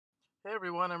Hey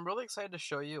everyone, I'm really excited to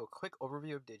show you a quick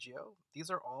overview of Digioh. These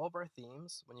are all of our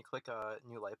themes. When you click a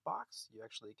new lightbox, you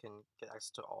actually can get access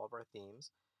to all of our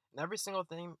themes. And every single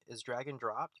theme is drag and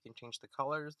drop. You can change the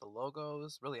colors, the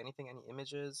logos, really anything, any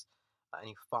images,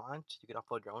 any font. You can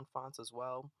upload your own fonts as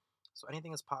well. So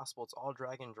anything is possible. It's all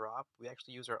drag and drop. We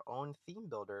actually use our own theme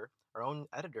builder, our own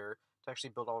editor, to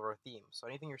actually build all of our themes. So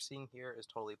anything you're seeing here is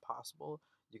totally possible.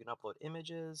 You can upload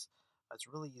images. It's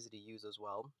really easy to use as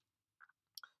well.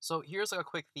 So here's like a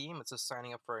quick theme. It's just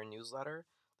signing up for a newsletter.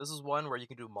 This is one where you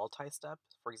can do multi-step.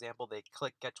 For example, they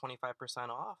click get 25%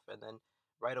 off, and then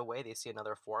right away they see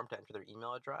another form to enter their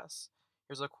email address.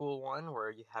 Here's a cool one where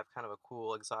you have kind of a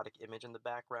cool exotic image in the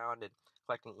background and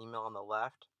collecting email on the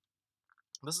left.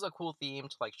 This is a cool theme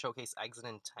to like showcase exit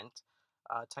intent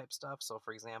type stuff. So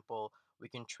for example, we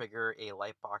can trigger a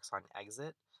lightbox on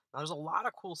exit. Now there's a lot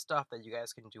of cool stuff that you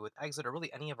guys can do with exit or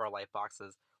really any of our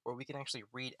lightboxes where we can actually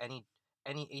read any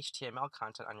HTML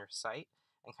content on your site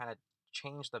and kind of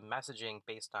change the messaging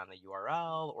based on the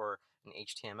URL or an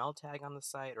HTML tag on the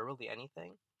site or really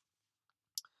anything.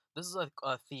 This is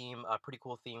a theme, a pretty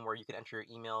cool theme where you can enter your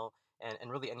email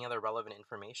and really any other relevant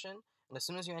information. And as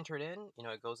soon as you enter it in,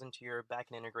 it goes into your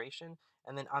backend integration.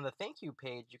 And then on the thank you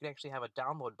page, you can actually have a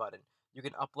download button. You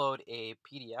can upload a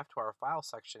PDF to our file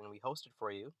section we hosted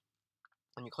for you.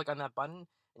 And you click on that button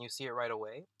and you see it right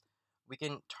away. We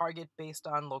can target based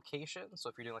on location. So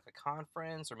if you're doing like a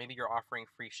conference or maybe you're offering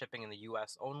free shipping in the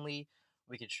US only,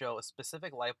 we could show a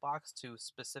specific lightbox to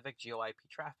specific geo IP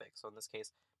traffic. So in this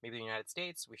case, maybe the United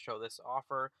States, we show this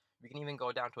offer. We can even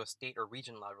go down to a state or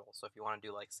region level. So if you want to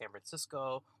do like San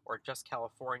Francisco or just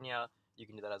California, you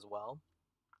can do that as well.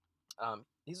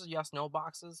 These are yes no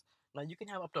boxes. Now you can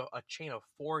have up to a chain of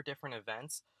 4 different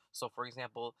events. So for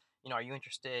example, are you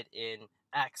interested in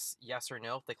X, yes or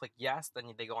no? If they click yes, then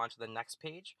they go on to the next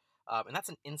page. And that's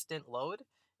an instant load.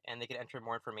 And they can enter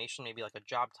more information, maybe like a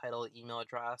job title, email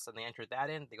address, and they enter that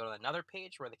in. They go to another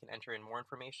page where they can enter in more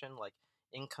information, like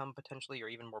income potentially, or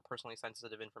even more personally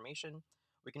sensitive information.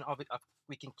 We can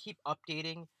we can keep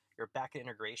updating your backend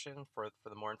integration for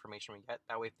the more information we get.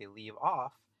 That way, if they leave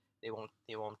off, they won't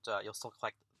you'll still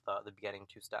collect the beginning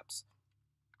 2 steps.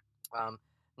 um,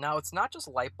 Now it's not just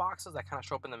light boxes that kind of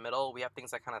show up in the middle. We have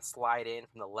things that kind of slide in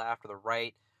from the left or the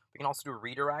right. We can also do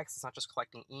redirects. It's not just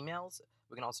collecting emails.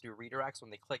 We can also do redirects.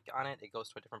 When they click on it, it goes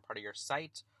to a different part of your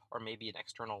site or maybe an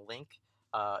external link,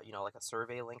 like a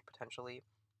survey link potentially.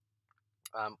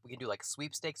 We can do like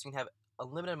sweepstakes. You can have a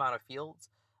limited amount of fields,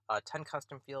 10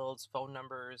 custom fields, phone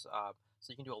numbers. So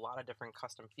you can do a lot of different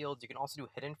custom fields. You can also do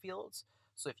hidden fields.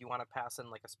 So if you want to pass in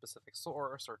like a specific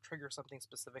source or trigger something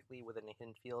specifically within a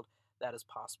hidden field, that is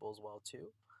possible as well too.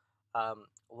 A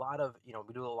lot of,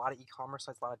 we do a lot of e-commerce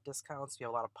sites, a lot of discounts. We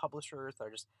have a lot of publishers that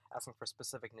are just asking for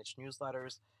specific niche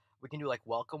newsletters. We can do like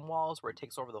welcome walls where it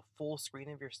takes over the full screen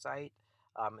of your site.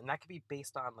 And that could be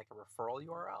based on like a referral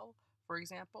URL, for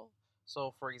example.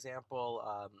 So for example,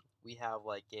 we have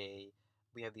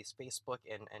these Facebook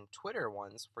and Twitter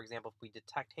ones. For example, if we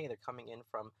detect, hey, they're coming in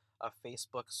from a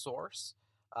Facebook source,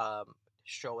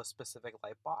 show a specific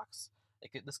lightbox.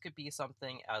 This could be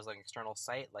something as an external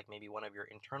site, like maybe one of your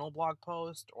internal blog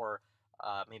posts, or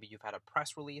maybe you've had a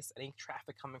press release. Any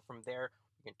traffic coming from there,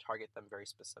 you can target them very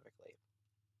specifically.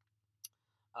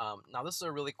 Now this is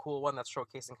a really cool one that's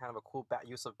showcasing kind of a cool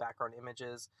use of background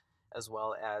images, as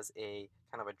well as a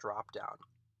kind of a drop down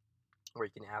where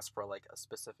you can ask for like a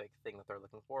specific thing that they're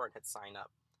looking for and hit sign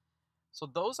up. So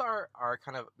those are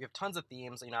kind of, we have tons of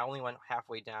themes. I only went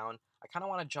halfway down. I kind of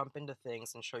want to jump into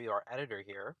things and show you our editor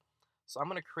here. So I'm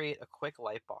going to create a quick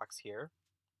lightbox here.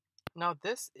 Now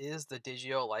this is the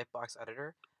Digioh lightbox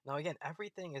editor. Now again,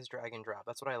 everything is drag and drop.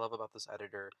 That's what I love about this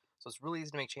editor. So it's really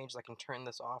easy to make changes. I can turn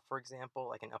this off, for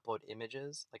example. I can upload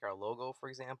images, like our logo, for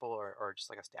example, or just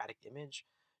like a static image.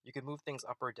 You can move things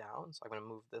up or down. So I'm going to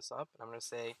move this up, and I'm going to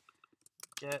say,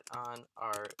 get on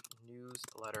our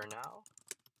newsletter now.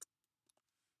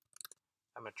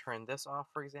 I'm going to turn this off,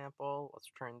 for example.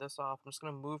 Let's turn this off. I'm just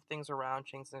going to move things around,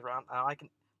 change things around.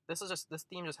 This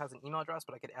theme just has an email address,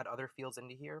 but I could add other fields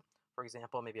into here. For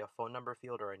example, maybe a phone number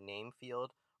field or a name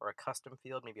field or a custom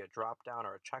field, maybe a drop down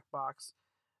or a checkbox.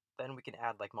 Then we can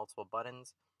add like multiple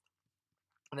buttons.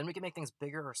 And then we can make things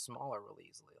bigger or smaller really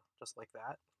easily, just like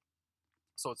that.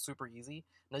 So it's super easy.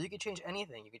 Now you can change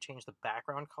anything. You can change the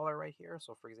background color right here.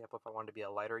 So for example, if I wanted to be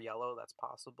a lighter yellow, that's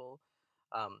possible.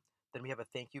 Then we have a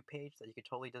thank you page that you could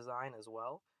totally design as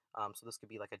well. So this could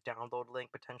be like a download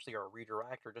link potentially, or a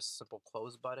redirect, or just a simple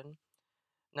close button.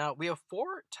 Now we have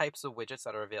 4 types of widgets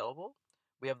that are available.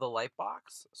 We have the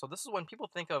lightbox. So this is when people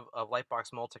think of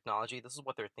lightbox mold technology, this is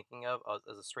what they're thinking of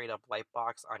as a straight up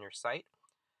lightbox on your site.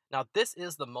 Now this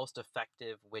is the most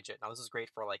effective widget. Now this is great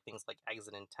for like things like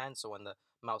exit intent. So when the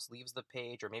mouse leaves the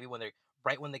page, or maybe when they're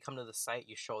right when they come to the site,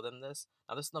 you show them this.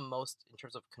 Now this is the most in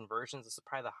terms of conversions. This is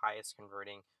probably the highest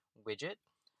converting widget.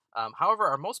 However,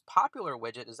 our most popular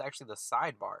widget is actually the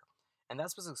sidebar, and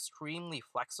that's what's extremely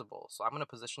flexible. So I'm going to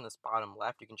position this bottom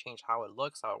left. You can change how it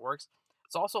looks, how it works.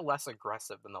 It's also less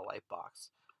aggressive than the lightbox.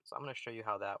 So I'm going to show you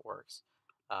how that works.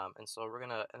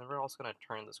 We're also gonna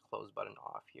turn this close button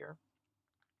off here.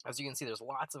 As you can see, there's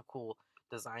lots of cool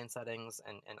design settings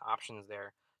and options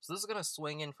there. So this is going to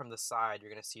swing in from the side. You're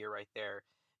going to see it right there.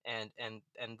 And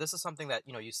this is something that,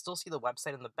 you still see the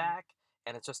website in the back,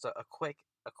 and it's just a quick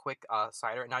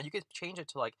slider. Now you could change it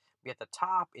to like be at the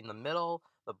top, in the middle,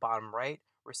 the bottom right.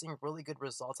 We're seeing really good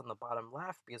results on the bottom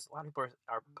left because a lot of people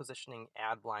are positioning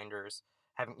ad blinders,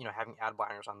 having ad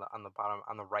blinders on the bottom,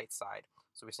 on the right side.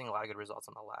 So we're seeing a lot of good results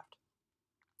on the left.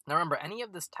 Now remember, any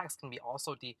of this text can be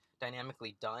also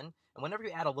dynamically done, and whenever you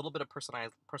add a little bit of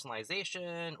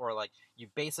personalization, or like you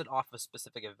base it off a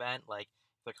specific event, like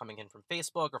if they're coming in from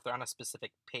Facebook, or if they're on a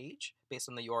specific page based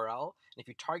on the URL, and if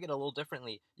you target a little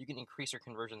differently, you can increase your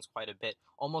conversions quite a bit,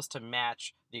 almost to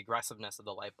match the aggressiveness of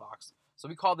the lightbox. So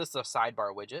we call this a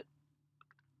sidebar widget.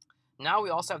 Now we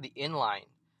also have the inline.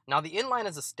 Now the inline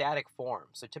is a static form,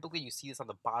 so typically you see this on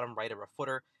the bottom right of a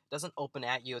footer. It doesn't open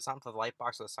at you. It's not the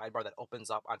lightbox or the sidebar that opens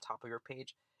up on top of your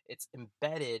page. It's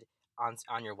embedded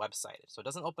on your website. So it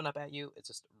doesn't open up at you. It's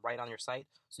just right on your site.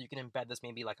 So you can embed this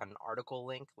maybe like on an article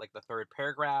link, like the third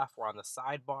paragraph, or on the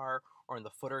sidebar, or in the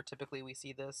footer. Typically we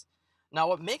see this. Now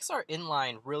what makes our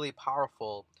inline really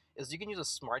powerful is you can use a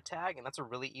smart tag, and that's a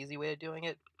really easy way of doing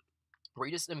it, where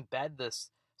you just embed this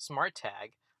smart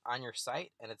tag on your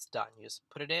site and it's done. You just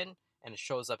put it in and it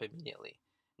shows up immediately.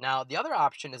 Now, the other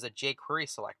option is a jQuery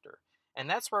selector, and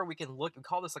that's where we can look. We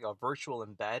call this like a virtual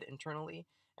embed internally.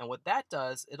 And what that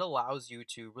does, it allows you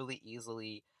to really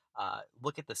easily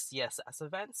look at the CSS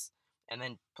events and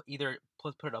then either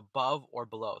put it above or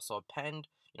below. So append,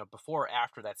 before or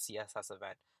after that CSS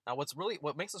event. Now,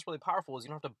 what makes this really powerful is you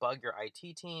don't have to bug your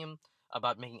IT team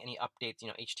about making any updates,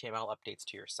 HTML updates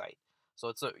to your site.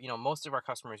 So most of our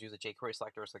customers use a jQuery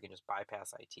selector, so they can just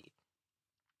bypass IT.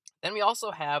 Then we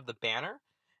also have the banner,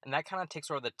 and that kind of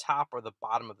takes over the top or the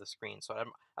bottom of the screen. So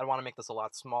I want to make this a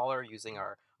lot smaller using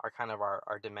our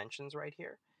dimensions right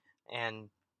here, and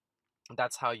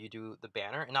that's how you do the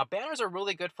banner. And now banners are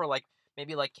really good for like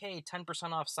maybe like, hey,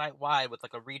 10% off site wide with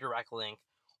like a redirect link,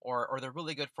 or they're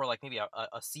really good for like maybe a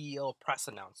CEO press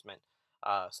announcement.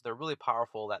 So they're really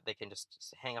powerful that they can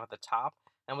just hang up at the top.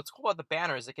 And what's cool about the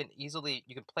banner is you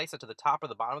can place it to the top or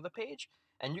the bottom of the page,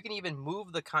 and you can even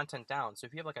move the content down. So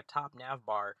if you have like a top nav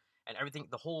bar and everything,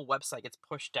 the whole website gets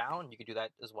pushed down, you can do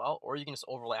that as well, or you can just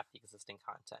overlap the existing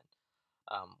content,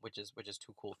 which is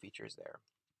two cool features there.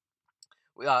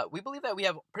 We believe that we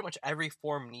have pretty much every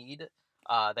form need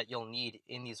that you'll need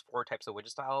in these 4 types of widget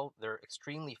style. They're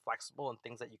extremely flexible and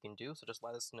things that you can do. So just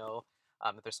let us know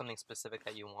if there's something specific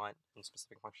that you want in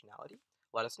specific functionality.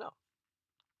 Let us know.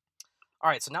 All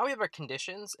right, so now we have our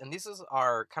conditions, and this is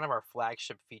our our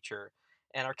flagship feature.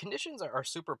 And our conditions are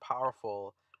super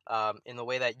powerful in the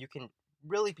way that you can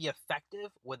really be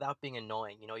effective without being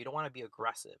annoying. You don't want to be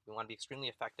aggressive. We want to be extremely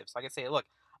effective. So I can say, look,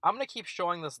 I'm going to keep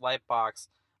showing this lightbox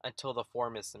until the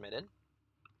form is submitted.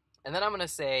 And then I'm going to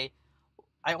say,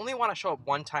 I only want to show up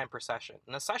one time per session.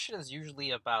 And a session is usually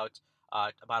about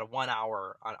 1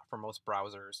 hour for most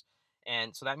browsers.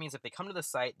 And so that means if they come to the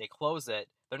site, they close it,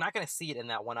 they're not going to see it in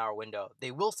that 1 hour window.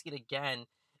 They will see it again,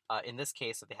 in this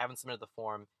case, if they haven't submitted the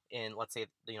form in, let's say,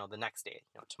 the next day,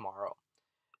 tomorrow.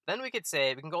 Then we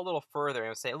can go a little further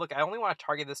and say, look, I only want to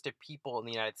target this to people in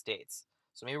the United States.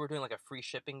 So maybe we're doing like a free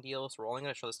shipping deal, so we're only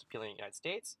going to show this to people in the United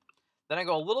States. Then I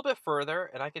go a little bit further,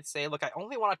 and I could say, look, I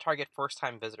only want to target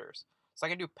first-time visitors. So I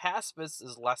can do past visits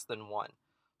is less than 1.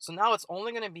 So now it's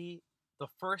only going to be the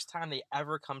first time they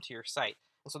ever come to your site.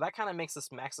 And so that kind of makes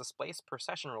this max displays per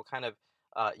session rule kind of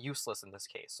useless in this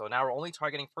case. So now we're only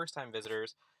targeting first-time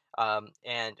visitors,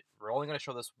 and we're only going to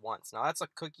show this once. Now that's a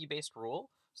cookie-based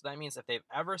rule. So that means if they've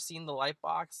ever seen the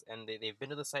lightbox and they've been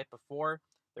to the site before,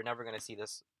 they're never going to see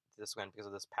this one because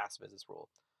of this past visits rule.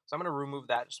 So I'm going to remove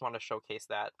that. Just want to showcase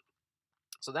that.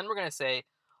 So then we're going to say,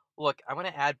 look, I'm going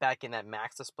to add back in that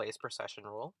max displays per session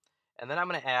rule. And then I'm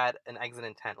going to add an exit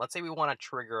intent. Let's say we want to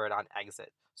trigger it on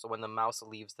exit. So when the mouse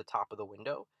leaves the top of the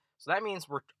window. So that means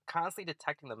we're constantly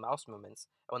detecting the mouse movements.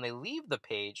 And when they leave the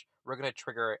page, we're going to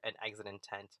trigger an exit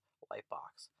intent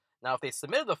lightbox. Now, if they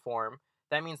submitted the form,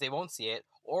 that means they won't see it.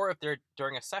 Or if they're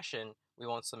during a session, we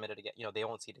won't submit it again. They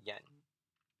won't see it again.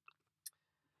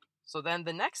 So then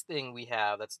the next thing we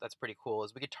have that's pretty cool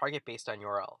is we could target based on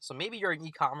URL. So maybe you're an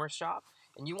e-commerce shop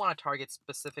and you want to target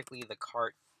specifically the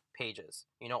cart pages,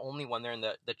 only when they're in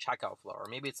the checkout flow, or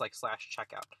maybe it's like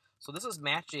 /checkout. So this is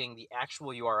matching the actual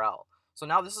URL. So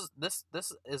now this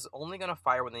is only going to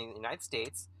fire when they're in the United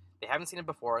States. They haven't seen it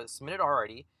before, it's submitted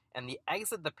already, and they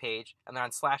exit the page, and then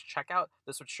on /checkout,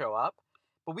 this would show up.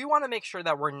 But we want to make sure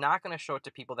that we're not going to show it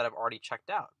to people that have already checked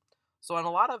out. So on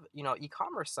a lot of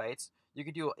e-commerce sites, you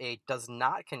could do a does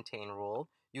not contain rule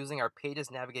using our pages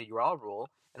navigated URL rule,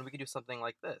 and we could do something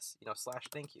like this,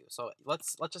 /thank you. So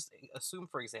let's just assume,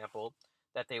 for example,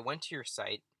 that they went to your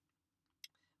site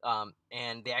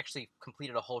and they actually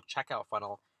completed a whole checkout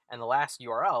funnel, and the last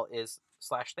URL is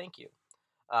 /thank you.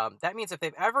 That means if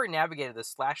they've ever navigated the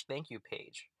 /thank you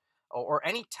page, or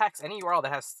any text, any URL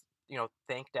that has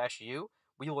thank-you,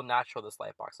 we will not show this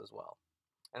lightbox as well.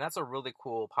 And that's a really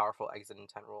cool, powerful exit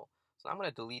intent rule. So I'm going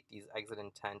to delete these exit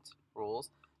intent rules.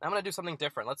 And I'm going to do something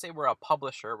different. Let's say we're a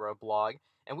publisher, we're a blog,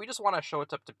 and we just want to show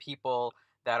it up to people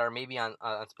that are maybe on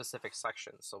specific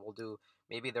sections. So we'll do,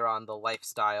 maybe they're on the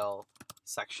lifestyle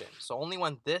section. So only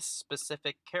when this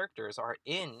specific characters are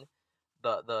in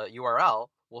the URL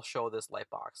will show this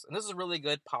lightbox. And this is a really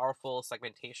good, powerful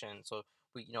segmentation. So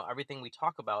everything we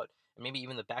talk about, and maybe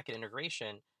even the backend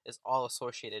integration, is all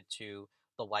associated to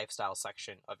the lifestyle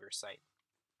section of your site.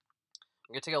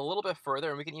 We're going to take it a little bit further,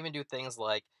 and we can even do things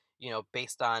like,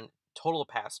 based on total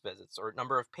past visits or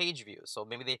number of page views. So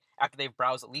maybe after they've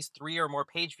browsed at least 3 or more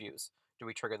page views, do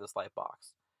we trigger this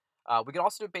lightbox? We can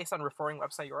also do it based on referring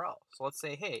website URL. So let's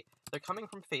say, hey, they're coming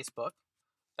from Facebook.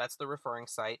 That's the referring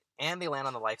site, and they land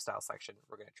on the lifestyle section.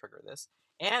 We're going to trigger this.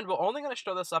 And we're only going to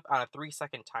show this up on a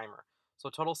 3-second timer. So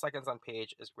total seconds on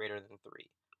page is greater than 3.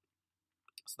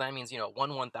 So that means,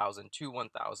 1 1,000, 2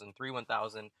 1,000, 3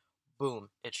 1,000, boom,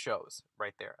 it shows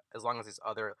right there, as long as these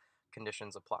other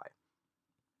conditions apply.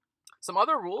 Some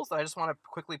other rules that I just want to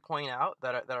quickly point out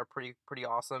that are pretty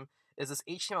awesome is this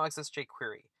HTML XSJ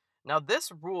query. Now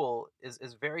this rule is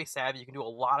very savvy. You can do a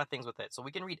lot of things with it. So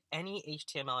we can read any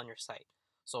HTML on your site.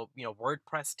 So,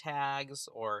 WordPress tags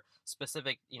or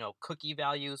specific, cookie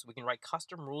values. We can write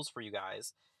custom rules for you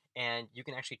guys, and you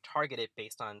can actually target it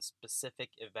based on specific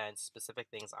events, specific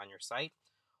things on your site.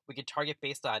 We can target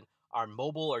based on our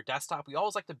mobile or desktop. We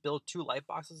always like to build 2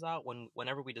 lightboxes out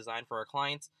whenever we design for our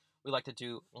clients. We like to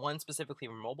do one specifically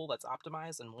for mobile that's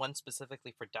optimized, and one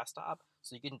specifically for desktop.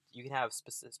 So you can have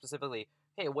specifically,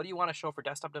 hey, what do you want to show for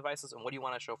desktop devices, and what do you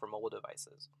want to show for mobile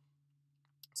devices?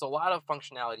 So a lot of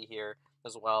functionality here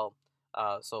as well.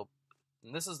 So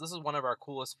this is one of our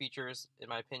coolest features, in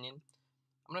my opinion.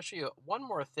 I'm going to show you one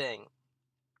more thing.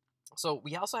 So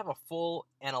we also have a full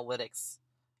analytics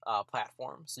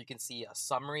platform, so you can see a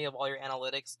summary of all your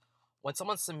analytics. When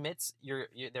someone submits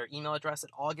their email address, it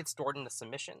all gets stored into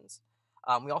submissions.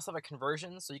 We also have a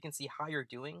conversion, so you can see how you're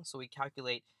doing. So we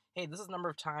calculate, hey, this is the number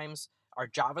of times our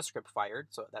JavaScript fired,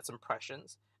 so that's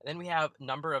impressions. And then we have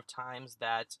number of times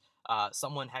that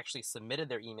someone actually submitted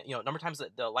their email, number of times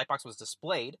that the lightbox was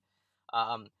displayed,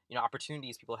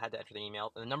 opportunities people had to enter their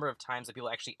email, and the number of times that people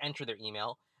actually enter their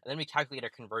email, and then we calculate our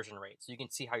conversion rate, so you can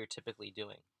see how you're typically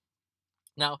doing.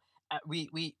 Now,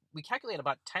 we calculate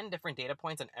about 10 different data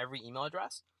points on every email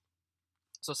address.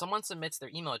 So someone submits their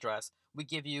email address, we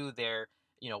give you their,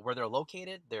 where they're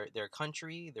located, their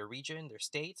country, their region, their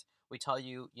state. We tell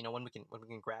you, when we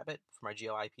can grab it from our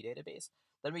GeoIP database.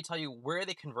 Then we tell you where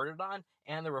they converted on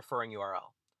and the referring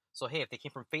URL. So hey, if they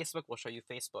came from Facebook, we'll show you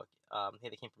Facebook. Hey,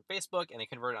 they came from Facebook and they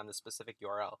converted on this specific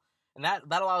URL. And that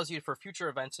allows you for future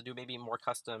events to do maybe more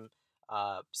custom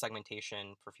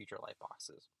segmentation for future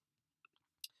lightboxes.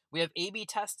 We have A/B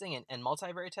testing and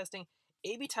multivariate testing.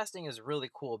 A/B testing is really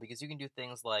cool because you can do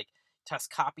things like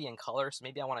test copy and color. So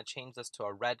maybe I want to change this to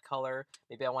a red color.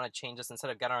 Maybe I want to change this,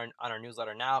 instead of get on our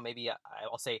newsletter now, maybe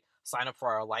I'll say sign up for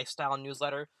our lifestyle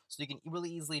newsletter. So you can really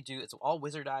easily do, it's all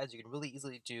wizardized. You can really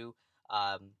easily do,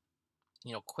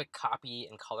 quick copy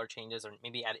and color changes, or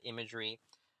maybe add imagery.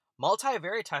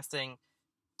 Multivariate testing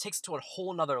takes it to a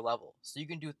whole nother level. So you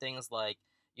can do things like,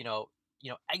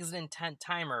 exit intent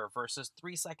timer versus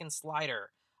 3-second slider.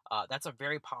 That's a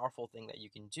very powerful thing that you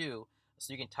can do.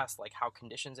 So you can test like how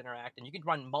conditions interact, and you can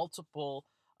run multiple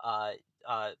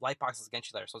lightboxes against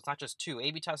each other. So it's not just 2.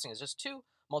 A/B testing is just 2.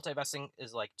 Multi-testing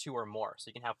is like 2 or more. So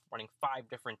you can have running 5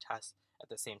 different tests at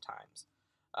the same times.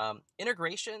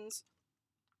 Integrations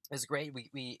is great.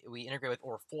 We integrate with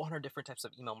over 400 different types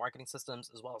of email marketing systems,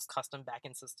 as well as custom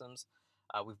backend systems.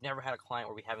 We've never had a client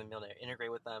where we haven't been able to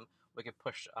integrate with them. We can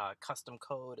push custom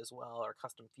code as well, or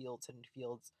custom fields, hidden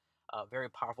fields. Very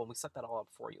powerful. We set that all up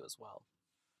for you as well.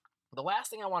 The last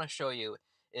thing I want to show you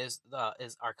is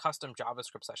our custom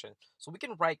JavaScript session. So we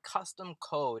can write custom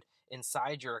code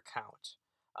inside your account.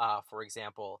 for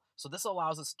example. So this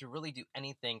allows us to really do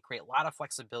anything, create a lot of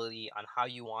flexibility on how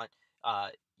you want, uh,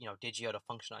 Digio to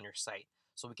function on your site.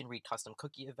 So we can read custom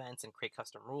cookie events and create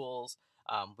custom rules.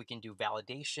 We can do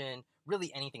validation,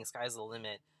 really anything. Sky's the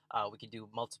limit. We can do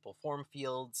multiple form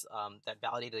fields that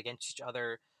validate against each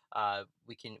other.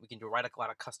 We can do write a lot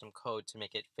of custom code to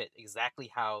make it fit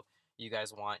exactly how you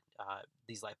guys want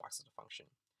these lightboxes to function.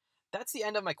 That's the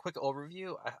end of my quick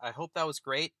overview. I hope that was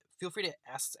great. Feel free to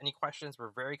ask any questions.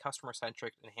 We're very customer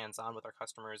centric and hands on with our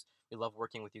customers. We love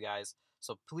working with you guys.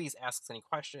 So please ask us any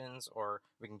questions, or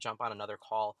we can jump on another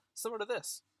call similar to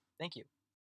this. Thank you.